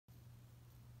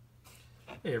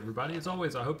Hey everybody, as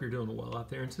always, I hope you're doing well out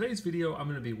there. In today's video, I'm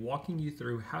going to be walking you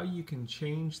through how you can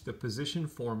change the position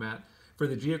format for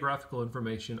the geographical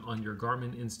information on your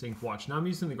Garmin Instinct watch. Now I'm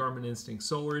using the Garmin Instinct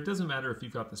Solar. It doesn't matter if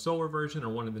you've got the solar version or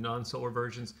one of the non-solar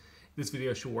versions. This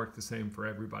video should work the same for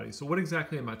everybody. So what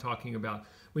exactly am I talking about?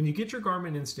 When you get your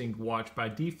Garmin Instinct watch, by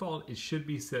default, it should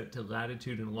be set to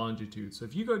latitude and longitude. So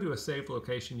if you go to a saved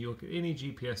location, you look at any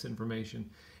GPS information,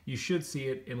 you should see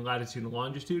it in latitude and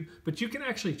longitude, but you can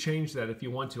actually change that if you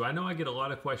want to. I know I get a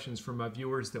lot of questions from my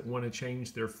viewers that want to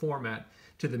change their format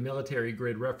to the Military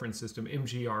Grid Reference System,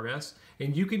 MGRS,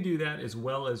 and you can do that as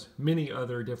well as many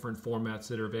other different formats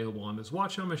that are available on this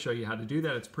watch. I'm going to show you how to do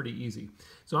that. It's pretty easy.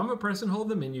 So I'm going to press and hold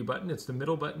the menu button. It's the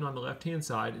middle button on the left-hand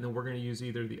side, and then we're going to use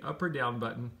either the up or down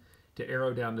button to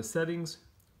arrow down to settings,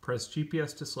 press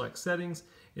GPS to select settings,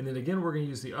 and then again we're going to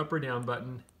use the up or down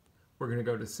button. We're going to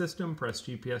go to System, press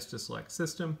GPS to select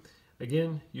System.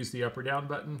 Again, use the up or down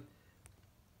button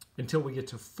until we get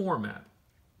to Format.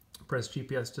 Press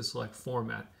GPS to select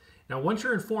Format. Now once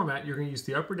you're in Format, you're going to use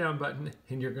the up or down button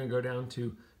and you're going to go down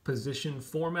to Position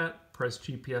Format, press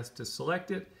GPS to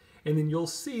select it, and then you'll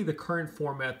see the current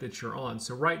format that you're on.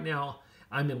 So right now,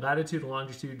 I'm in latitude and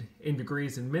longitude in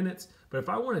degrees and minutes, but if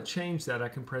I want to change that, I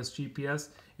can press GPS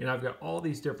and I've got all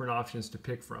these different options to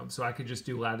pick from. So I could just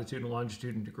do latitude and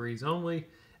longitude in degrees only.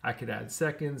 I could add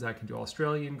seconds, I can do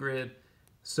Australian grid,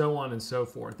 so on and so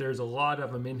forth. There's a lot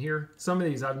of them in here. Some of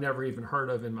these I've never even heard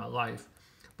of in my life.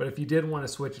 But if you did want to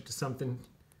switch it to something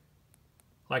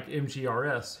like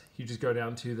MGRS, you just go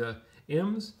down to the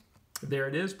M's. There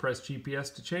it is, press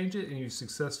GPS to change it, and you've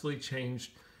successfully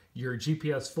changed your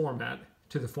GPS format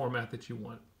to the format that you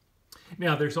want.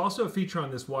 Now, there's also a feature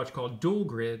on this watch called Dual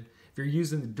Grid. If you're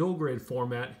using the Dual Grid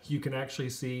format, you can actually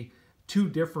see two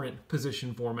different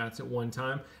position formats at one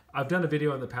time. I've done a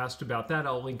video in the past about that.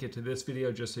 I'll link it to this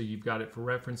video just so you've got it for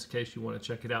reference in case you want to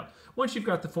check it out. Once you've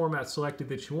got the format selected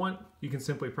that you want, you can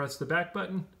simply press the back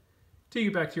button till you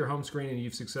get back to your home screen and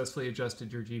you've successfully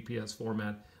adjusted your GPS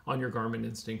format on your Garmin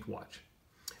Instinct watch.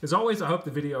 As always, I hope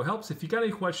the video helps. If you got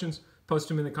any questions, post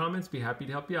them in the comments. Be happy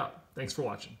to help you out. Thanks for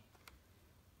watching.